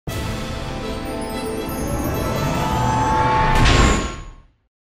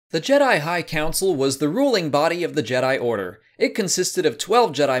The Jedi High Council was the ruling body of the Jedi Order. It consisted of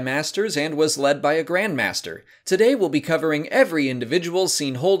 12 Jedi Masters and was led by a Grand Master. Today we'll be covering every individual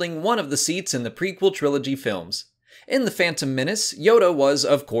seen holding one of the seats in the prequel trilogy films. In The Phantom Menace, Yoda was,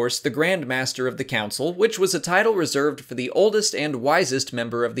 of course, the Grand Master of the Council, which was a title reserved for the oldest and wisest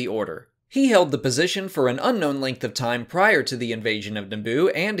member of the Order. He held the position for an unknown length of time prior to the invasion of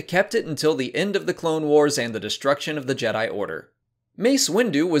Naboo, and kept it until the end of the Clone Wars and the destruction of the Jedi Order. Mace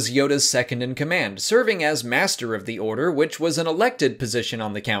Windu was Yoda's second-in-command, serving as Master of the Order, which was an elected position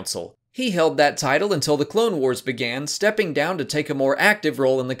on the Council. He held that title until the Clone Wars began, stepping down to take a more active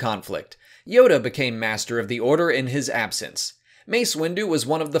role in the conflict. Yoda became Master of the Order in his absence. Mace Windu was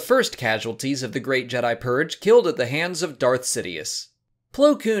one of the first casualties of the Great Jedi Purge, killed at the hands of Darth Sidious.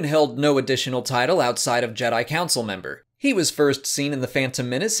 Plo Koon held no additional title outside of Jedi Council member. He was first seen in The Phantom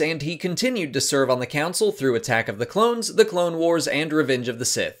Menace, and he continued to serve on the Council through Attack of the Clones, The Clone Wars, and Revenge of the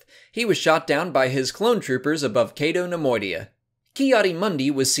Sith. He was shot down by his clone troopers above Cato Nemoidia.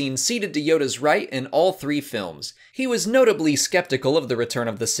 Ki-Adi-Mundi was seen seated to Yoda's right in all three films. He was notably skeptical of the return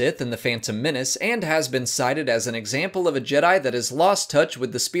of the Sith in The Phantom Menace, and has been cited as an example of a Jedi that has lost touch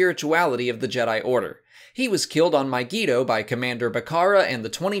with the spirituality of the Jedi Order. He was killed on Megiddo by Commander Bakara and the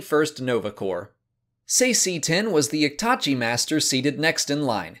 21st Nova Corps. Saesee-Tiin was the Itachi Master seated next in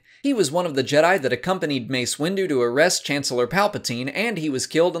line. He was one of the Jedi that accompanied Mace Windu to arrest Chancellor Palpatine, and he was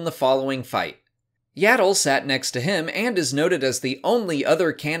killed in the following fight. Yaddle sat next to him and is noted as the only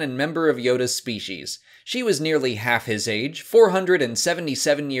other canon member of Yoda's species. She was nearly half his age,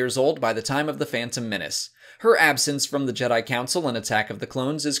 477 years old by the time of The Phantom Menace. Her absence from the Jedi Council in Attack of the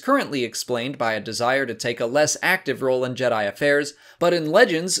Clones is currently explained by a desire to take a less active role in Jedi affairs, but in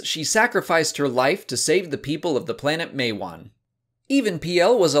Legends, she sacrificed her life to save the people of the planet Maywan. Even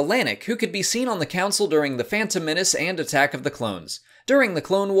PL was a Lannic who could be seen on the Council during The Phantom Menace and Attack of the Clones. During the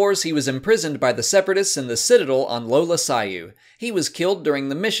Clone Wars, he was imprisoned by the Separatists in the Citadel on Lola Sayu. He was killed during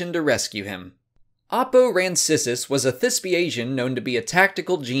the mission to rescue him. Oppo Rancisis was a Thespian known to be a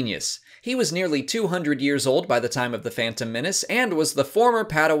tactical genius. He was nearly 200 years old by the time of The Phantom Menace, and was the former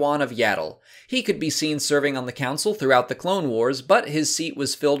Padawan of Yaddle. He could be seen serving on the Council throughout the Clone Wars, but his seat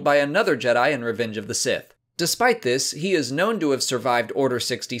was filled by another Jedi in Revenge of the Sith. Despite this, he is known to have survived Order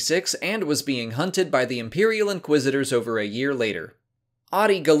 66 and was being hunted by the Imperial Inquisitors over a year later.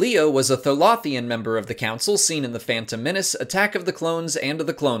 Adi Gallia was a Tholothian member of the Council seen in The Phantom Menace, Attack of the Clones, and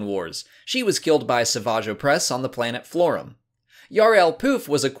the Clone Wars. She was killed by Savage Opress on the planet Florum. Yarael Poof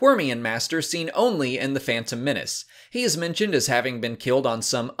was a Quirmian master seen only in The Phantom Menace. He is mentioned as having been killed on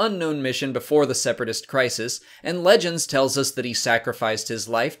some unknown mission before the Separatist crisis, and Legends tells us that he sacrificed his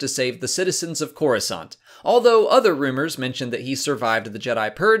life to save the citizens of Coruscant, although other rumors mention that he survived the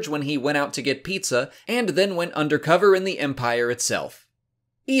Jedi Purge when he went out to get pizza, and then went undercover in the Empire itself.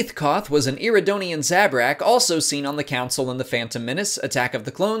 Eathcoth was an Iridonian Zabrak also seen on the Council in The Phantom Menace, Attack of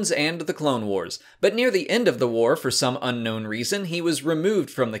the Clones, and the Clone Wars, but near the end of the war, for some unknown reason, he was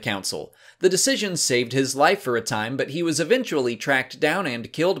removed from the Council. The decision saved his life for a time, but he was eventually tracked down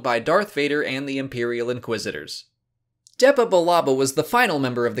and killed by Darth Vader and the Imperial Inquisitors. Depa Billaba was the final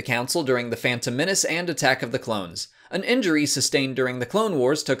member of the Council during The Phantom Menace and Attack of the Clones. An injury sustained during the Clone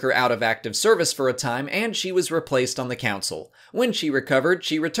Wars took her out of active service for a time, and she was replaced on the Council. When she recovered,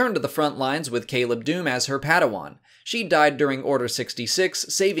 she returned to the front lines with Caleb Dume as her Padawan. She died during Order 66,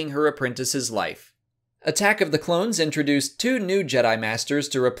 saving her apprentice's life. Attack of the Clones introduced two new Jedi Masters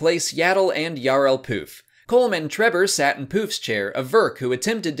to replace Yaddle and Yarael Poof. Coleman Trebor sat in Poof's chair, a Verk who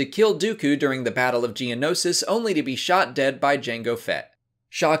attempted to kill Dooku during the Battle of Geonosis only to be shot dead by Jango Fett.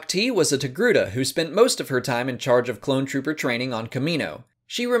 Shaak Ti was a Togruta who spent most of her time in charge of clone trooper training on Kamino.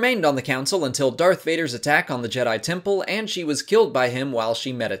 She remained on the Council until Darth Vader's attack on the Jedi Temple, and she was killed by him while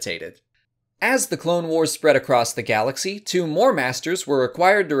she meditated. As the Clone Wars spread across the galaxy, two more Masters were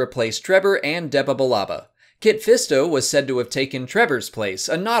required to replace Trebor and Depa Billaba. Kit Fisto was said to have taken Trebor's place,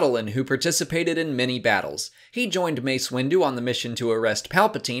 a Nautolan who participated in many battles. He joined Mace Windu on the mission to arrest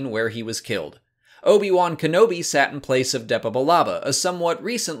Palpatine, where he was killed. Obi-Wan Kenobi sat in place of Depa Billaba, a somewhat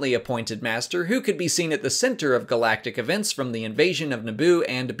recently appointed master who could be seen at the center of galactic events from the invasion of Naboo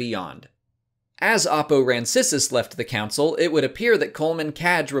and beyond. As Oppo Rancisis left the Council, it would appear that Coleman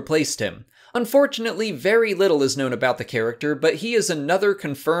Kadge replaced him. Unfortunately, very little is known about the character, but he is another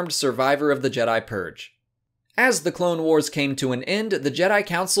confirmed survivor of the Jedi Purge. As the Clone Wars came to an end, the Jedi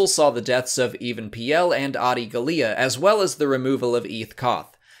Council saw the deaths of Even PL and Adi Gallia, as well as the removal of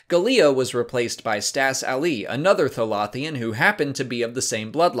Eathcoth. Gallia was replaced by Stas Ali, another Tholothian who happened to be of the same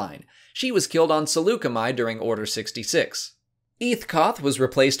bloodline. She was killed on Seleucami during Order 66. Eth Koth was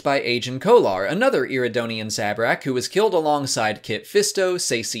replaced by Agen Kolar, another Iridonian Zabrak who was killed alongside Kit Fisto,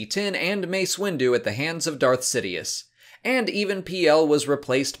 Saesee Tiin, and Mace Windu at the hands of Darth Sidious. And even PL was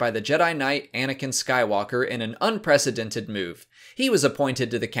replaced by the Jedi Knight Anakin Skywalker in an unprecedented move. He was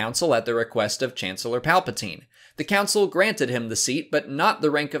appointed to the Council at the request of Chancellor Palpatine. The Council granted him the seat, but not the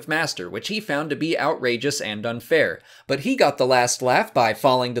rank of Master, which he found to be outrageous and unfair. But he got the last laugh by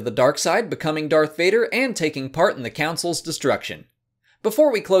falling to the dark side, becoming Darth Vader, and taking part in the Council's destruction.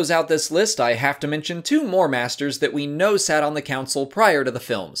 Before we close out this list, I have to mention two more Masters that we know sat on the Council prior to the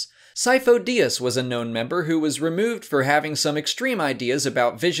films. Sifo Dyas was a known member who was removed for having some extreme ideas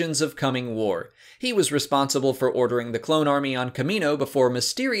about visions of coming war. He was responsible for ordering the clone army on Kamino before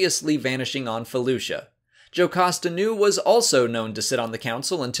mysteriously vanishing on Felucia. Jocasta Nu was also known to sit on the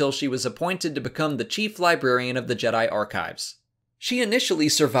Council until she was appointed to become the Chief Librarian of the Jedi Archives. She initially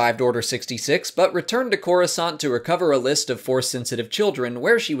survived Order 66, but returned to Coruscant to recover a list of Force-sensitive children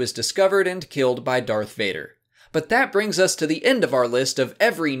where she was discovered and killed by Darth Vader. But that brings us to the end of our list of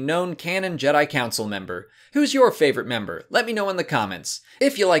every known canon Jedi Council member. Who's your favorite member? Let me know in the comments.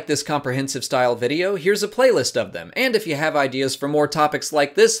 If you like this comprehensive style video, here's a playlist of them, and if you have ideas for more topics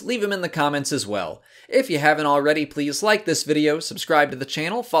like this, leave them in the comments as well. If you haven't already, please like this video, subscribe to the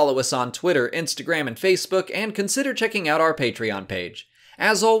channel, follow us on Twitter, Instagram, and Facebook, and consider checking out our Patreon page.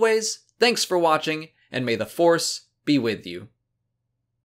 As always, thanks for watching, and may the Force be with you.